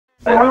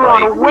And we were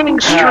on a winning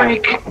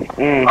streak. Oh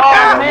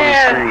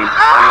man!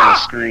 I want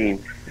to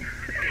scream.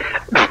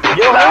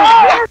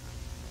 No!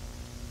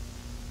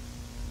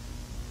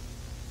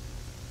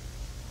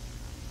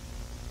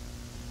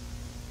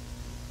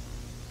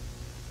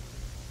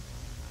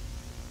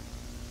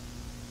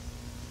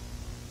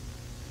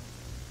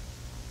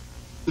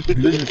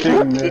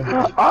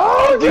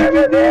 Oh,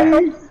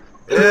 damn.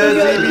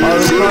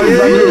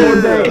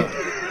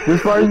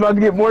 This party's about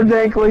to get more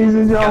dank, ladies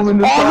and gentlemen.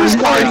 This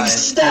party's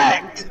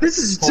stacked. This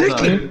is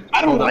ridiculous.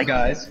 I don't like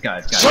guys.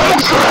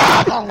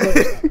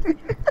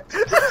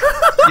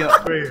 Yo,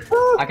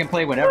 I can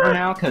play whatever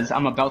now because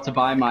I'm about to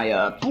buy my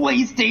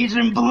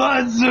PlayStation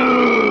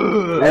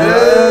Blazoo.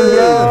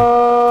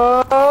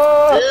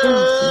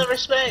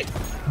 Respect.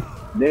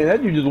 Damn,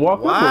 that dude just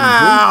walked up on me.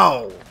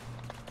 Wow.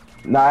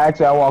 Nah,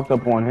 actually, I walked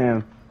up on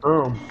him.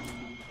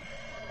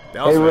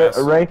 That was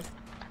fast. Ray.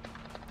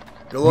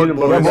 Good luck, Yeah,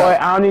 boys. boy,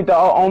 I don't need to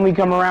only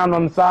come around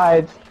on the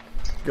sides.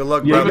 Good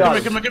luck, Yeah,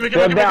 brother. Come on.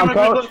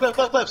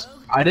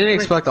 I didn't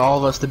expect all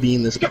of us to be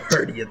in this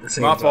party at the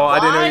same My time.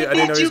 fault. I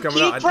didn't know he was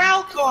coming out.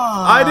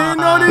 I didn't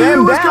know that Damn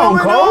he was down, coming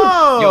coach.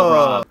 out. Yo,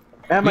 bro.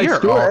 At my You're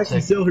store, I all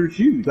actually sick. sell her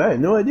shoes. I had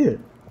no idea.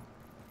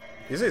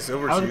 You say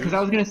silver Because shoes? I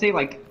was gonna say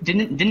like,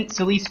 didn't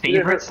Silly's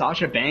favorite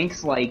Sasha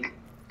Banks like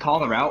call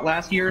her out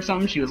last year or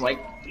something? She was like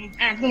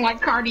acting like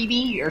Cardi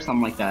B or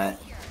something like that.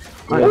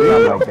 Yeah,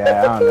 something like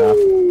that. I don't know.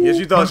 Yeah,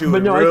 she thought she was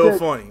But no, I real said-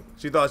 funny.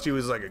 She thought she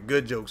was like a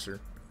good jokester.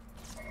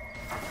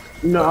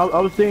 No, I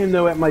was saying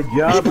though, at my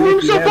job, blew I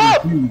actually himself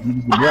have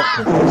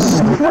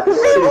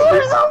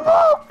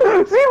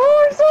shoes. It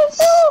was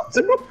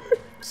the rep.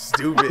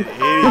 Stupid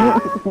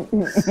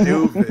idiot.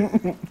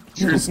 Stupid.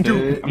 You're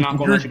stupid. I'm not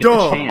gonna You're let you get the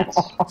dumb. chance.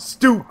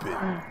 Stupid.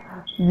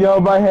 Yo,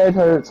 my head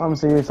hurts. I'm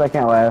serious. I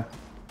can't laugh.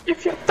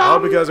 If you're All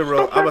dumb, because of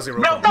All because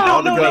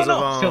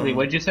of Silly,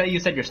 what'd you say? You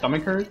said your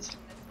stomach hurts?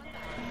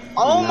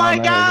 Oh No, my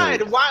my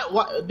God! head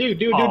Why?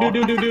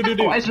 Dude.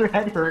 Why is your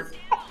head hurt?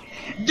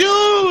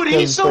 Dude,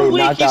 he's so Straight weak.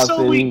 knockout He's so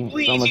city, weak.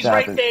 Please, so much he's right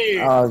happened.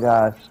 there. Oh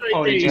gosh.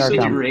 Oh, did you Here see it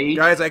the comes. rage?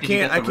 Guys, I Did you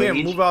get can't the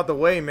rage? move out the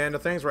way, man. The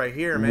thing's right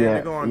here, man. Yeah,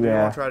 They're going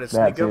to try to that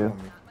sneak up too. on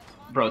me.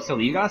 Bro,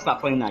 Silly, you gotta stop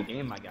playing that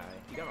game, my guy.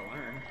 You gotta learn.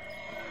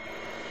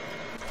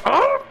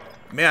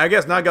 Man, I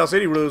guess Knockout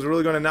City is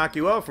really going to knock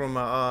you out from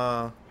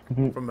a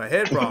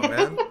head problem,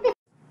 man.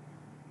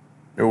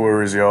 No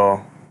worries,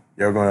 y'all.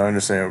 Y'all going to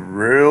understand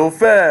real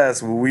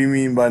fast what we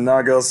mean by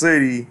Knockout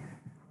City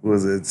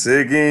was a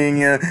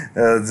ticking a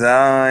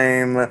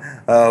time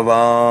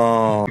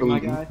bomb. Oh my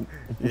god.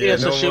 Yeah,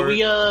 so no should more-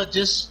 we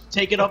just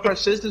take it off our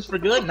systems for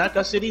good?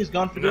 Knockout City is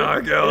gone for good.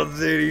 Knockout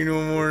City,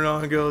 no more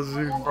Knockout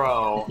City.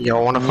 Bro.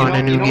 Y'all want to find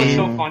a new You know what's game?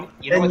 so funny?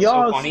 You know And what's so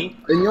y'all, funny?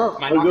 and y'all,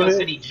 My go Knockout ahead.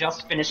 City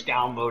just finished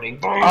downloading.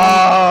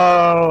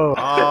 Oh.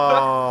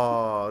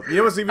 Oh, you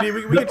know what,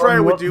 CBD? We can try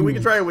it with you. We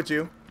can try it with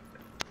you.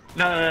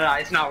 No,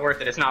 it's not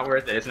worth it. It's not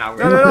worth it. It's not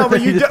worth No,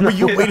 it. but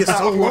you waited It's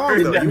so not long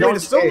worth though. it. You waited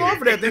so long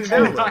for that thing to It's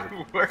download. not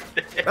worth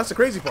it. That's the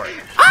crazy part.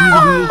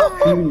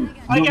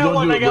 I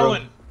got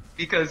one.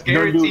 Because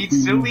guaranteed,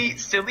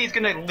 Silly's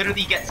gonna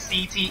literally get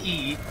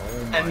CTE,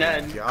 and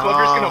then God.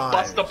 Clover's gonna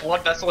bust a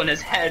blood vessel in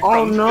his head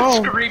Oh, from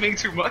no. screaming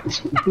too much.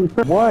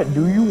 What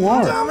do you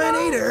want?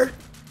 Dominator.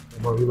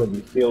 Bro, he let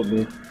me kill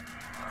me.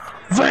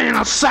 Van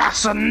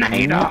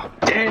Assassinator.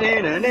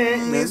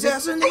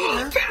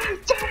 Assassinator.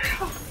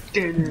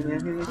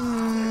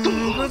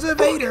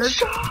 Preservator.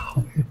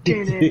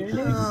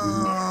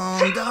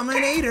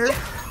 Dominator.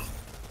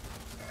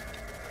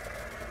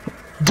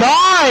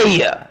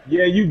 Die!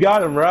 Yeah, you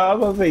got him, bro. I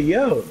was gonna say,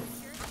 yo.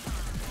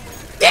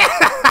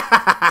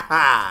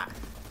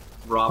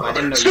 Rob, I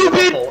didn't know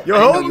Stupid! you were the whole- Yo, I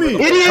didn't help know me! you were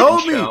the Idiot! whole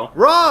Help me! show.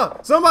 Raw!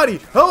 Somebody,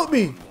 help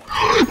me!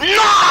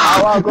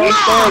 Oh, I'll go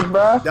upstairs,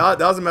 bro. That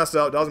was a mess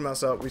up. That was a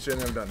mess up. We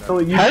shouldn't have done that.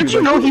 How did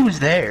you know he was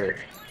there?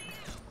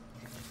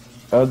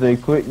 Oh, they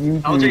quit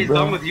YouTube, LJ's bro.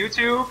 done with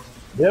YouTube?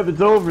 Yep,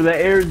 it's over. That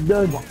air is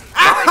done. Guys,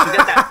 you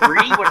got that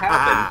free? What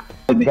happened?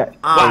 Okay.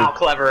 Wow,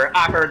 clever.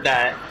 I heard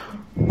that.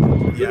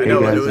 Yeah, I Hey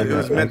know. guys, It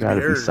was I meant to gotta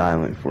be be heard.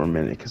 silent for a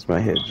minute because my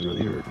head's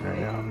really hurting right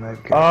now. I'm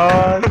not good.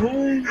 Oh,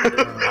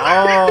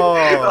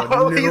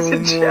 Ladies no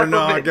and more gentlemen.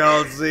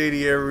 Knockout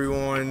City,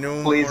 everyone.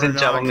 No Ladies more and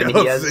gentlemen,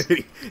 Knockout he has-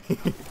 City.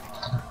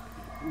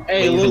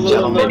 Hey, Ladies and look,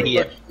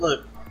 gentlemen,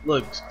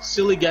 look.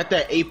 Silly got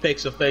that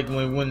Apex effect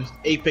when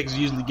Apex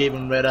usually gave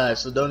him red eyes.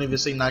 So don't even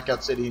say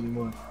Knockout City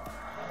anymore.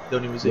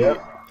 Don't even say it.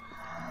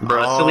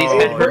 Bro, Silly's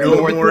head hurt no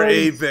more more than...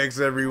 Apex,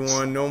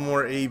 everyone. No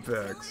more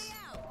Apex.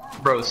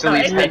 Bro, No,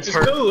 Silly's head Apex is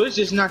hurt. cool. It's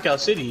just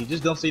Knockout City.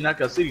 Just don't say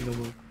Knockout City no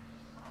more.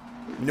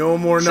 No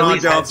more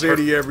Silly's Knockout head's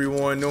City,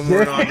 everyone. No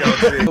more Knockout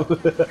City.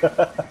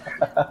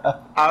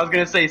 I was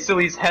gonna say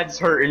Silly's head's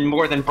hurting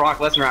more than Brock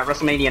Lesnar at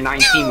WrestleMania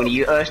 19 when he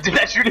did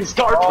that shooting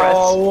star press.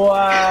 Oh,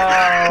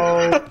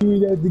 wow.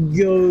 You had to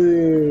go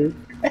there.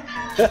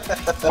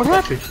 What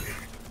happened?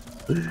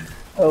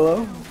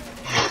 Hello?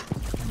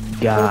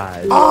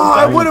 God. Oh,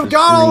 I would have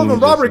got all of them.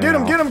 Robert, get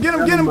him, get him, get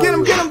him, get him, get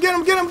him, get him, get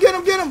him, get him, get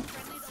him, get him.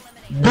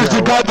 There's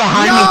a guy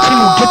behind me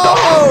too. Get the.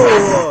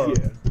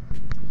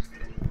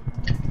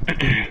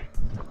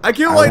 Oh! I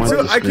killed like two.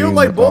 I killed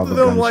like both of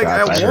them like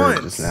at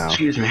once.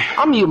 Excuse me.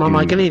 I'll mute my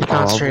mic. I need to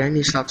concentrate. I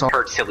need to stop talking.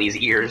 Hurt Silly's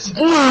ears.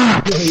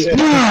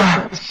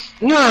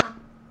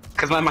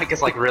 Because my mic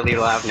is like really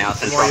loud now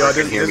since Robert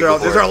couldn't hear me before.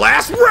 This is our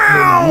last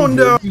round!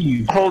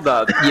 Hold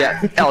up.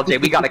 Yeah,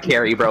 LJ, we gotta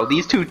carry, bro.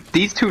 These two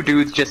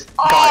dudes just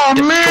got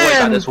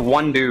destroyed by this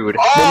one dude.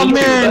 Oh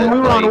man, we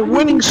were on a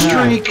winning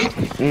streak.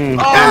 I'm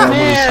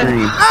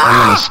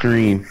gonna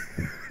scream.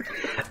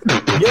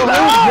 Yo,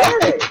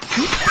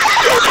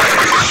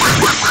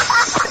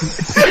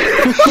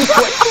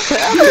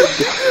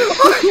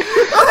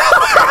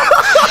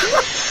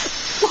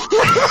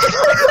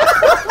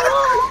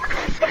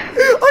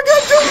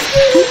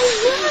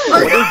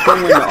 What is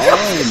going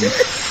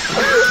on?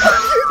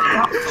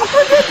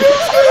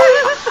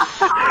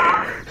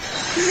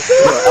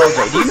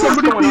 LJ, do you know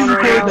what's going on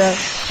right now?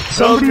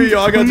 Somebody,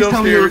 I got jump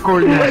scared.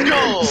 Let's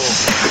go.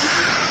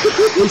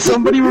 Was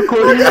somebody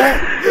recording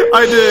that?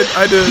 I did.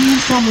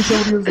 Please tell me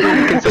somebody was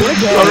recording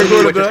that. I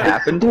recorded What just that.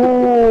 happened?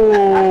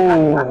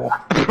 Oh,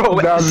 Bro,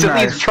 that was Silly's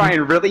nice.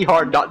 trying really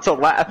hard not to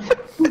laugh.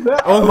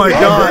 Oh my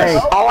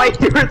god. All I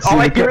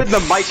hear in the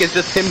mic is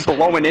just him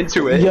blowing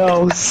into it.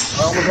 yo,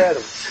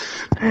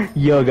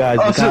 yo, guys,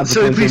 the so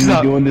consequence please of me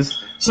stop. doing this.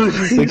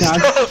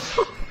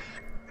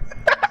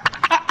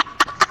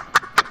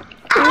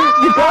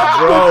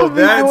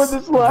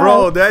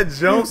 Bro, that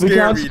jump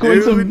scared me,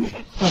 dude.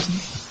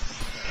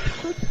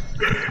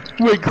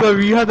 Wait,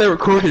 Clever, you had that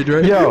recorded,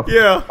 right? Yo,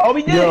 Yeah. Oh,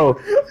 we did. yo,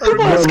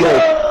 Let's look.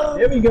 go.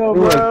 Here we go,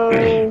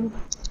 bro.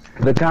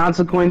 The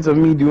consequence of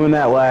me doing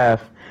that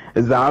laugh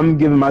is that I'm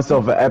giving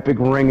myself an epic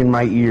ring in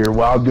my ear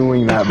while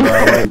doing that,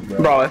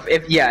 bro.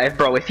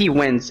 Bro, if he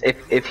wins,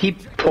 if he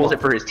pulls it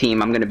for his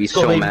team, I'm gonna be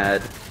so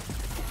mad.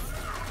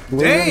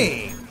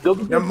 Dang. You're I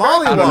don't know,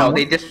 mollywop.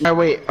 they just Alright,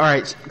 wait.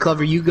 Alright,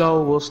 Clever, you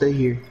go. We'll stay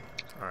here.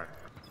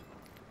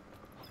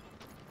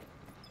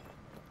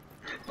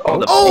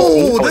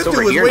 Oh, this it's dude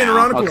over was here waiting now.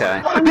 around the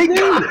Okay.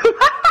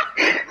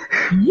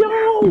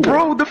 Yo.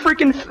 Bro, the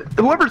freaking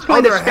whoever's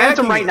playing they're this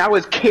Phantom hacking right it. now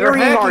is They're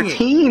carrying our hacking it.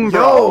 team,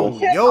 bro.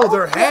 Yo,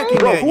 they're hacking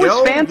Bro, it, who is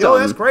yo. Phantom? Yo,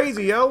 that's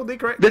crazy, yo. They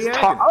This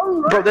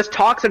hacking it. bro, this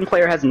Toxin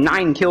player has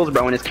 9 kills,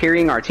 bro, and is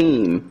carrying our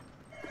team.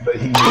 But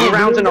he 2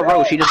 rounds in a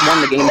row, she just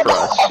won the game for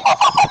us.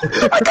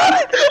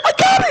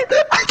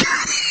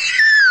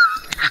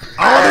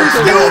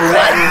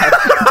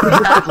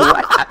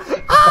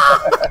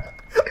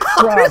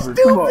 Robert,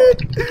 come on.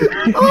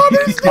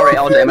 Alright,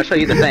 LJ, I'm gonna show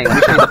you the thing. Let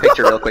me show you the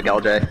picture real quick,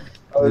 LJ.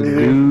 The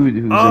dude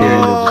who's Here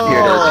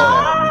it is.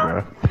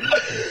 bro.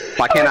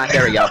 Why can't I?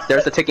 There we go.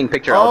 There's the ticking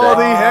picture, Oh, LJ.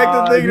 they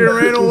hacked the thing and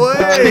ran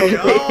away.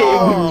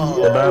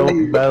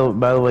 Oh.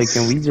 By the way,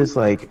 can we just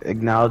like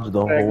acknowledge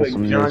the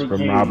wholesomeness Johnny from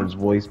Cage. Robert's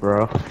voice,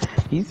 bro?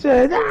 He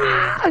said,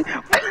 "Ah!"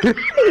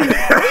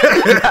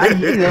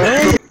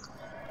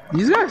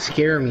 These guys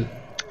scare me.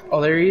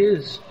 Oh, there he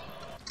is.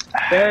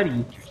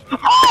 Fatty.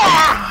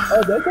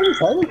 Oh, that thing is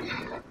funny.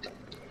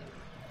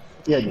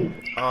 Yeah, dude.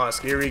 Oh,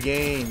 scary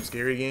game.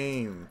 Scary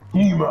game.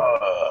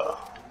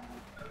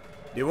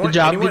 Good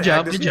job, good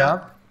job, good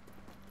job.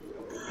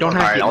 Don't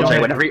Alright, hack it.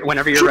 LJ, Don't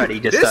whenever you're ready,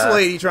 just This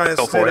lady trying to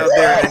go sit for up it.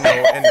 there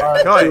in the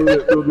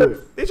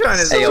cut. They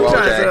trying to, Hey, yo,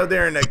 trying to LJ. sit up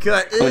there in the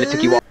cut. I'm gonna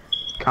take you off.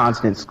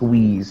 constant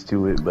squeeze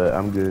to it, but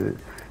I'm good.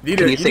 You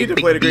Can need you to, say you need to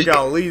big play the Great beat?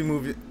 Khali Lee's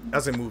movie. I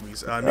say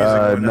movies. Music.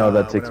 when, No,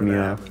 that ticks whenever me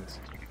that off. happens.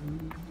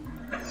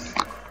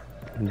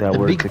 That The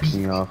word big ticks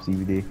beak. me off,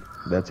 CBD.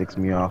 That ticks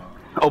me off.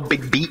 Oh,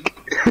 big beak.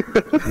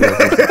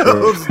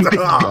 Oh,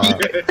 stop.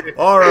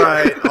 All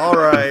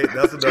right.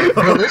 That's enough.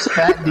 Bro, this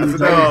fat dude's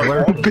That's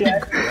enough.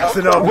 That's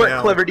enough What,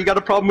 now. Clever? Do you got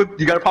a problem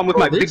with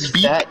my big This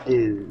beak? fat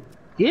dude.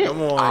 Yeah.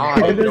 Come on.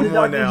 Come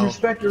on now.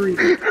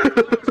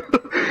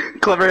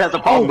 Clever has a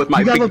problem with my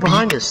you got big them beak.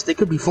 behind us. They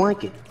could be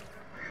flanking.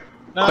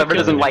 Clever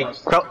doesn't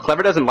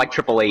like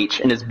Triple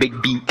H and his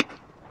big beak.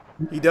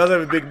 He does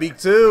have a big beak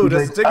too.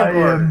 That's the ticket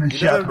part. He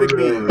does have a big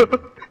beak.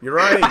 You're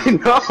I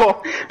right.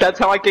 know. That's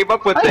how I came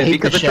up with I it hate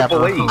because the of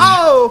Triple H. chaperone.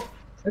 Oh.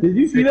 Did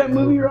you see that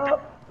movie, Rob?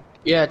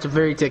 Yeah, it's a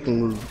very ticking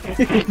movie.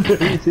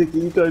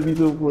 You thought it'd be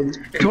so funny.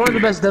 It's one of the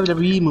best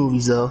WWE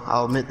movies, though.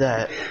 I'll admit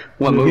that.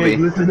 What Hey, movie?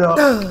 listen up.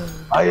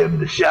 I am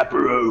the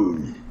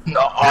chaperone. No,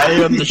 I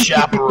am the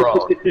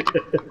chaperone.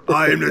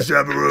 I am the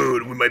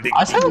chaperone with my big.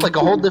 I sound like a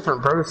whole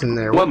different person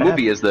there. What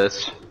movie is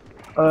this?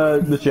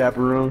 The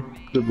chaperone.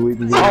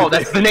 Oh,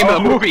 that's the name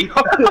of the movie.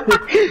 Oh,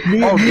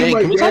 dang.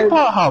 Can we talk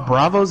about how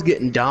Bravo's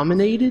getting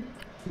dominated?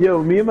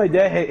 Yo, me and my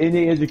dad had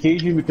innate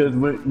education because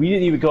we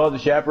didn't even call it the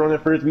chaperone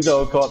at first. We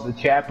thought we called it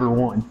the chapter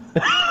one.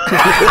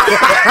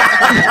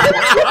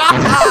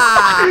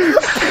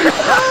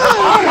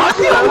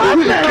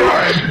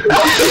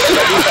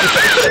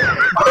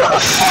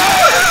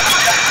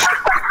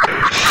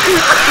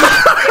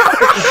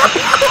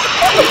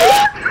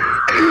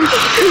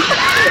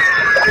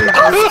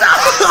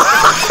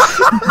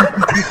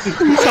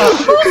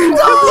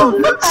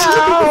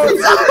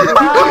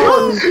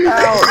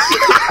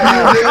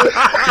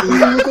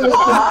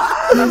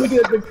 looking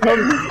at the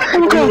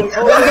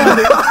cover.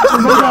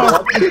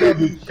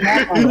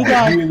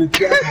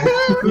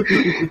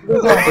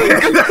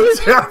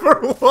 Chaper,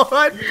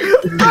 what?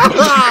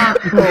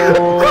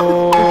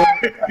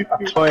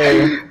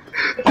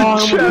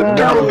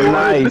 That was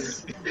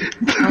nice.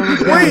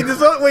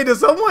 Wait, does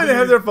someone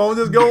have their phone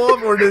just go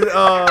off, or did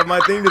my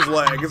thing just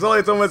lag? It's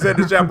like someone said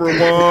the Chaper 1.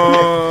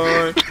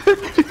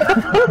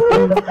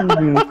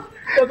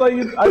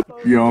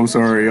 Yo, I'm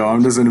sorry, y'all.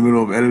 I'm just in the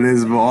middle of editing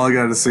this, but all I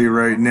gotta say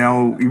right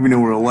now, even though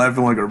we're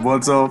laughing like our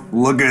butts off,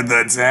 look at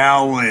the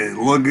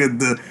talent. Look at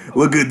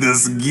the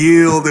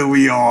skill that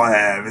we all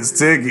have. It's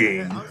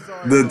ticking.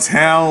 The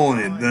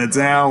talent.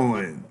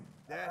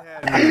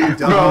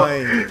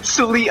 Bro,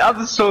 Sully,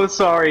 I'm so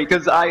sorry,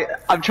 because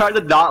I'm trying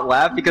to not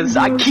laugh, because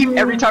I keep,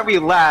 every time we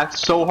laugh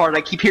so hard,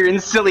 I keep hearing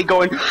Silly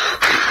going,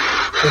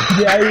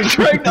 Yeah,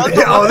 trying not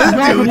to Oh, this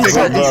laugh. dude takes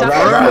a deep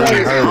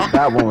breath.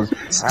 That one was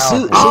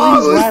powerful.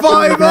 Oh, it was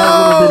 5-0!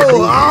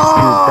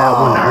 That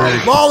one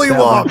hurt.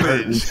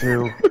 Mollywoppage!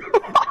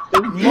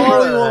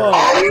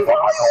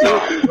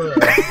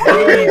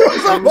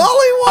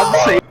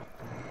 Mollywop!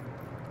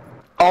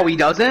 Oh, he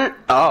doesn't?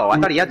 Oh, I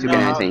thought he had to be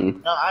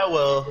anything. No, I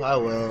will.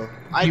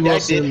 I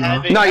did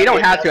have it. No, you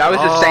don't have to. I was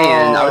just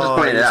saying. I was just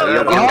pointing it out. You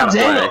don't gotta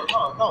play.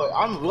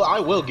 No, I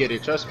will get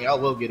it. Trust me, I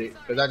will get it.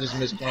 Because I just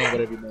miss playing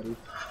with everybody.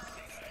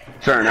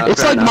 Fair enough.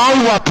 It's like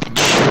Mollywop.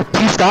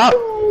 Please stop.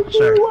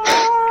 Sure.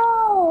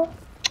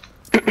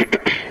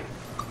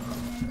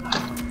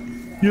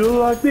 You're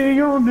like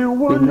the only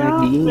one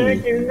I'm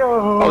thinking of.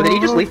 Oh, did he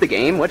just leave the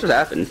game? What just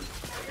happened?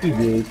 He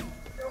did.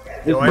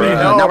 Yo, I need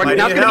help. Now we're I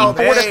gonna need be help.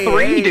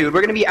 4-3, dude.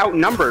 We're gonna be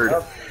outnumbered.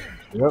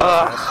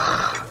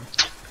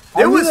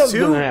 There was 2.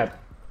 Gonna happen.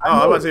 Oh,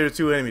 I'm about to say there's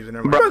 2 enemies in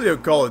there. I'm about to do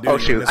Call of Duty. Oh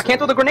shoot! I can't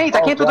throw the grenades.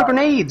 I can't throw the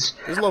grenades.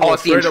 This level Oh, is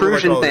it's the straight up like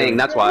intrusion Call of thing. Duty.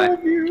 That's why.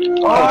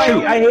 Oh,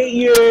 shoot. I hate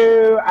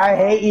you. I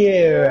hate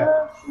you.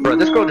 Bro,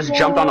 this girl just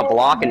jumped on a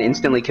block and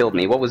instantly killed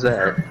me. What was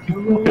that?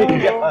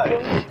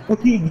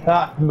 He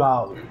got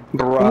Molly.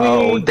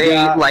 Bro, they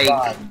like.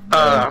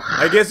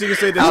 I guess you can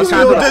say I was this is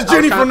trying to just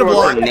Jenny from the throw a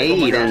block.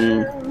 grenade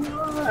and.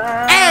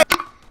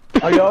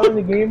 Are y'all in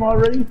the game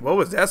already? What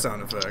was that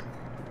sound effect?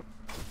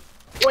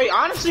 Wait,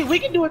 honestly, we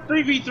can do a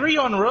 3v3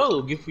 on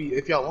Rogue if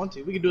y'all want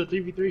to. We can do a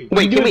 3v3.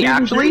 Wait, can we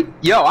actually?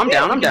 Yo, I'm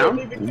down. I'm down.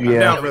 I'm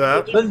down for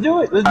that. Let's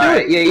do it. Let's do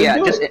Alright, it. yeah.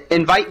 Let's Just do it.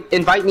 invite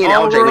me and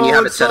Oh, LJ when you we're have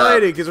all it set up.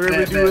 excited because we're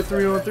gonna do a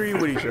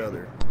 3-on-3 with each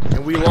other,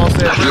 and we lost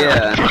that.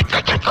 Yeah.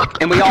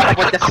 And we all have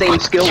like the same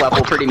skill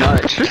level pretty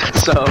much.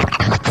 So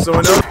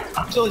enough.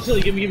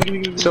 Silly, give me.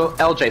 So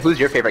LJ, who's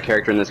your favorite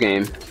character in this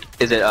game?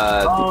 Is it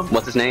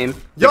what's his name?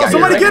 Yo, The guy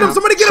somebody who's get him! like-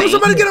 Somebody get him!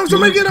 Somebody get him!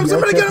 Somebody get him!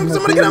 Somebody get him!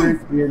 Somebody get him!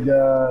 And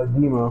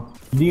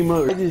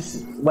Demo. I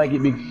just like it.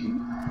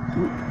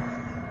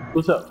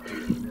 What's up?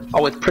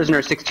 Oh, it's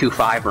Prisoner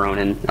 625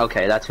 Ronin.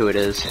 Okay, that's who it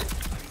is.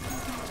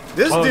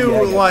 This Oh, dude, yeah.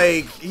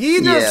 like, he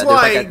Yeah, just there's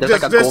like a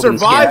just golden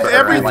survived skin for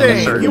her, like a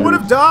everything. certain He would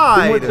have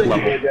died.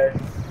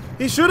 Level.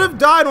 He should have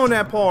died on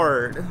that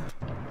part.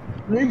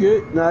 You're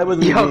good. No, it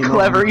wasn't. Yo,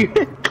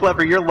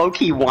 clever, you're low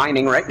key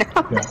whining right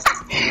now.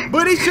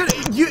 But he should.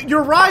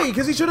 You're right,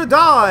 because he should have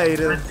died.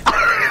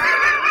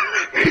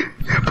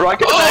 Bro, I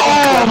can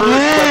imagine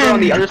Clever on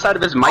the other side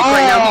of his mic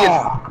right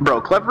now. He is,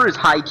 bro, Clever is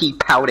high key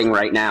pouting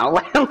right now.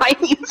 Like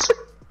he's.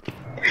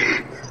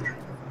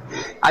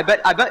 I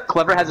bet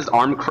Clever has his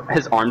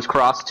arms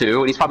crossed too,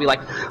 and he's probably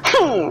like.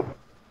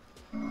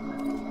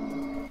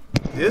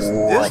 This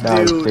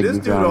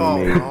dude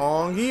all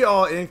wrong. He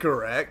all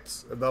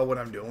incorrect about what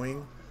I'm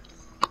doing.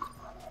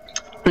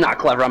 Not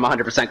Clever. I'm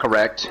 100%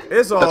 correct.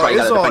 It's all That's why you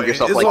gotta defend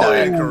yourself like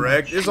that.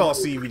 incorrect. It's all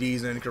CVDs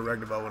and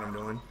incorrect about what I'm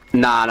doing.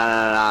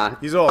 Nah.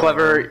 He's all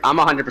Clever. wrong. I'm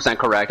 100%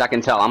 correct. I can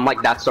tell. I'm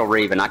like that's so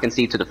Raven. I can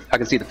see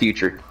the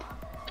future.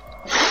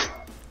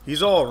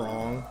 He's all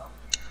wrong.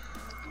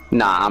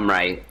 Nah, I'm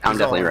right. I'm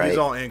definitely right. He's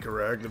all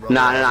incorrect. About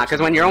Nah.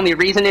 Because when your only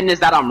reasoning is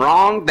that I'm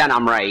wrong, then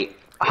I'm right.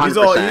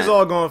 100%. He's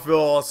all gonna feel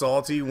all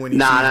salty when he sees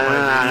Nah.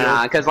 my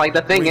video. Because like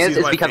the thing When he is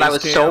sees my because I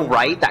was face so cam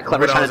right that of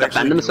Clever's what I trying was to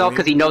defend actually himself doing.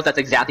 because he knows that's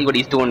exactly what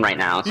he's doing right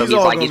now. So He's he's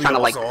all like gonna he's trying to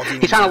be like all salty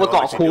when he's trying to he look sees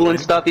all what I'm cool actually and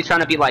stuff. He's trying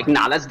to be like,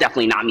 nah, that's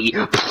definitely not me.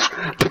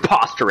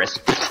 Preposterous.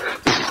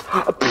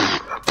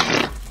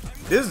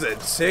 This is a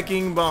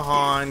ticking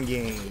behind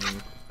game.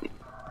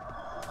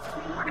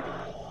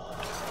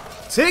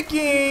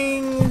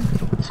 Ticking.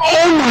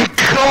 Oh my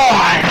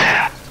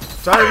god!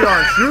 Tired of your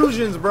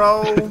intrusions,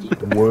 bro.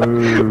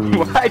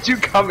 Whoa. Why'd you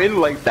come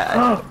in like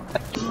that?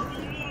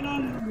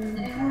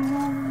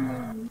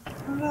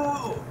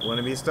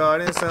 Wanna be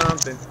starting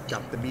something,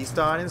 got to be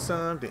starting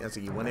something. I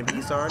see you wanna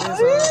be starting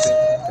something,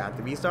 got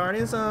to be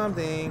starting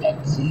something.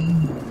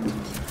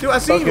 Dude, I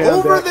see you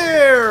over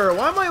there!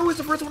 Why am I always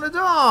the first one to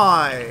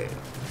die?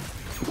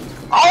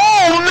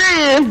 Oh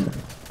man!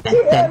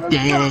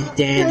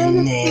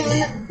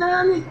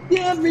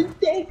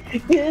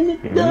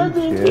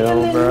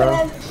 Chill,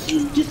 bro.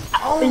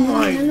 Oh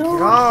my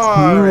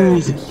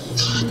god!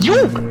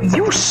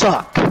 You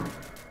suck.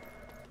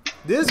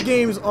 This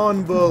game's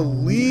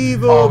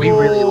unbelievable. Oh, we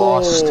really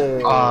lost.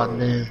 Oh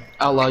man,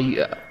 Outlaw.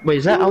 You wait,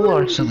 is that Outlaw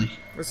or Silly?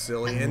 That's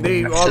silly. And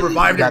they all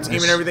revived their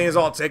team and everything is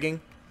all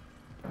ticking.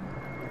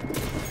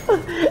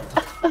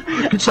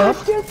 Good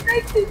stuff. I can't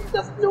take this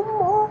stuff no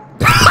more.